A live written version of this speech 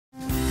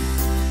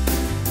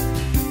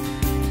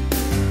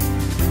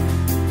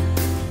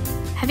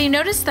Have you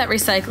noticed that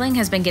recycling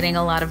has been getting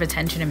a lot of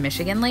attention in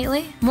Michigan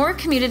lately? More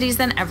communities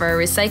than ever are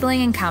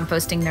recycling and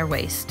composting their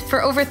waste.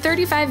 For over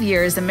 35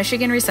 years, the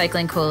Michigan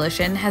Recycling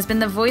Coalition has been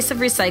the voice of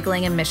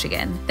recycling in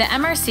Michigan. The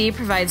MRC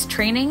provides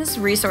trainings,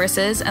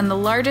 resources, and the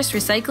largest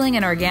recycling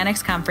and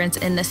organics conference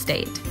in the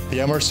state. The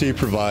MRC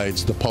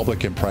provides the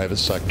public and private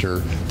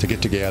sector to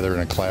get together in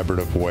a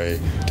collaborative way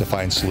to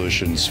find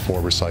solutions for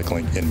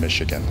recycling in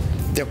Michigan.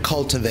 They're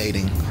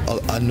cultivating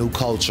a new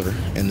culture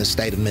in the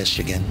state of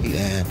Michigan,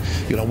 and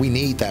we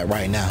need that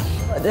right now.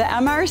 The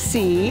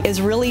MRC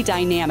is really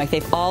dynamic.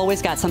 They've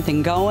always got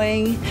something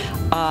going.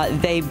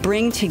 They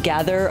bring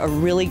together a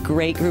really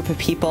great group of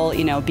people,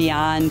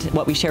 beyond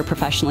what we share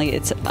professionally.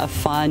 It's a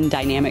fun,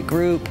 dynamic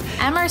group.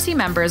 MRC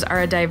members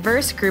are a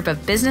diverse group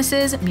of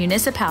businesses,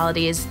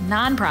 municipalities,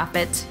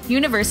 nonprofits,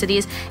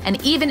 universities,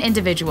 and even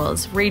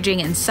individuals, ranging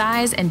in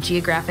size and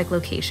geographic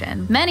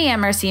location. Many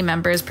MRC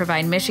members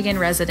provide Michigan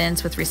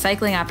residents with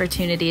recycling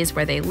opportunities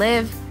where they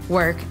live,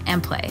 work,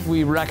 and play.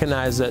 We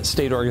recognize that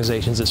state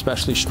organizations,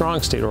 especially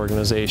strong state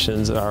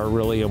organizations, are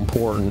really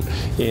important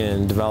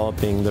in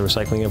developing the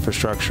recycling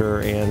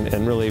infrastructure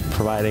and really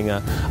providing a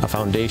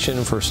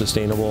foundation for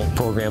sustainable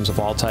programs of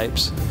all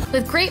types.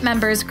 With great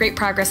members, great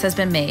progress has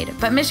been made,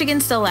 but Michigan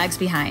still lags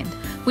behind.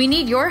 We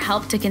need your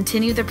help to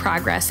continue the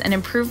progress and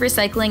improve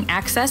recycling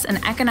access and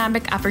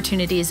economic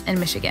opportunities in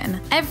Michigan.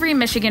 Every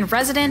Michigan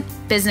resident,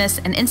 business,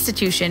 and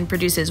institution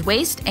produces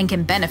waste and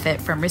can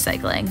benefit from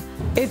recycling.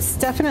 It's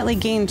definitely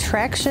gained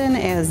traction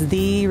as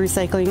the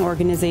recycling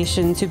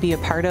organization to be a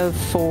part of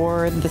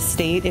for the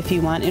state. If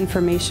you want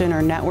information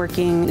or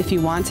networking, if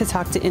you want to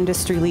talk to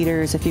industry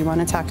leaders, if you want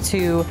to talk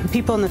to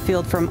people in the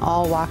field from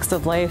all walks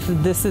of life,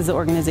 this is the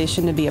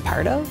organization to be a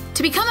part of.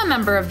 To become a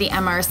member of the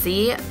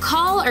MRC,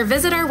 call or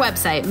visit our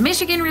website,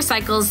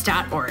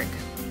 michiganrecycles.org.